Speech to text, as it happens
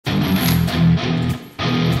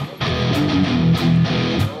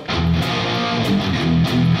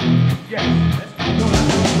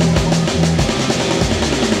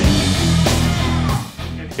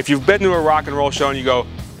If you've been to a rock and roll show and you go,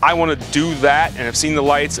 I want to do that, and have seen the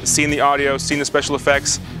lights, seen the audio, seen the special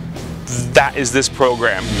effects, that is this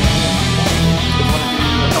program.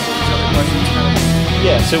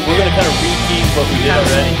 Yeah, so we're going to kind of repeat what we did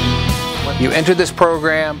already. You enter this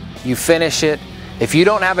program, you finish it. If you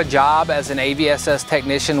don't have a job as an AVSS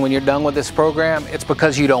technician when you're done with this program, it's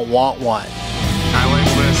because you don't want one. Highlight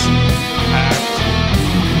list, act.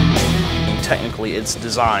 Technically, it's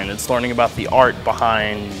design. It's learning about the art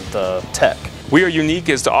behind the tech. We are unique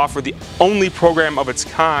as to offer the only program of its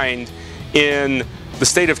kind in the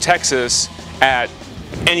state of Texas at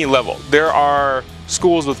any level. There are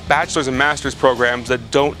schools with bachelor's and master's programs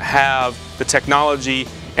that don't have the technology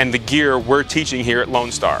and the gear we're teaching here at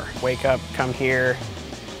Lone Star. Wake up, come here,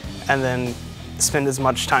 and then spend as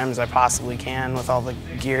much time as I possibly can with all the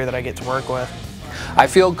gear that I get to work with. I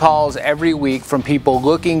field calls every week from people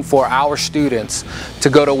looking for our students to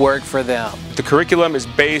go to work for them. The curriculum is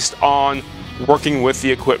based on working with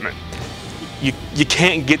the equipment. You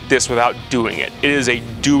can't get this without doing it. It is a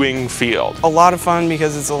doing field. A lot of fun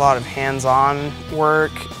because it's a lot of hands-on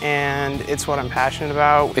work and it's what I'm passionate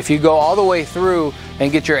about. If you go all the way through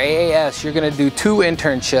and get your AAS, you're going to do 2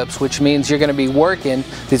 internships, which means you're going to be working,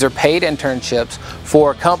 these are paid internships,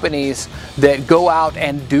 for companies that go out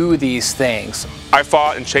and do these things. I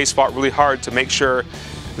fought and Chase fought really hard to make sure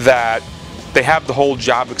that they have the whole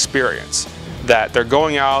job experience, that they're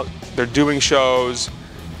going out, they're doing shows,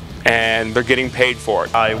 and they're getting paid for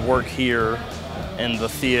it. I work here in the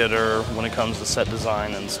theater when it comes to set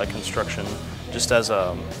design and set construction, just as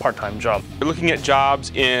a part-time job. We're looking at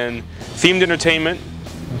jobs in themed entertainment,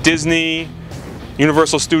 Disney,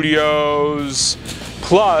 Universal Studios,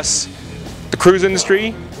 plus the cruise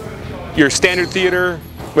industry, your standard theater,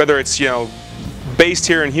 whether it's based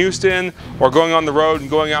here in Houston or going on the road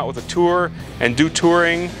and going out with a tour and do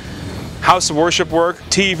touring, house of worship work,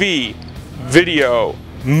 TV, video,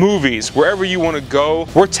 movies, wherever you want to go.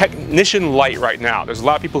 We're technician light right now. There's a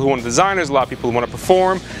lot of people who want to design, there's a lot of people who want to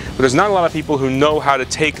perform, but there's not a lot of people who know how to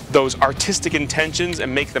take those artistic intentions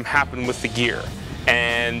and make them happen with the gear.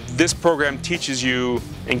 And this program teaches you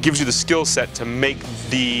and gives you the skill set to make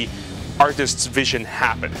the artist's vision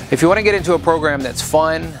happen. If you want to get into a program that's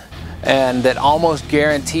fun and that almost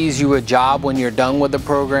guarantees you a job when you're done with the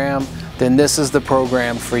program, then this is the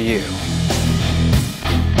program for you.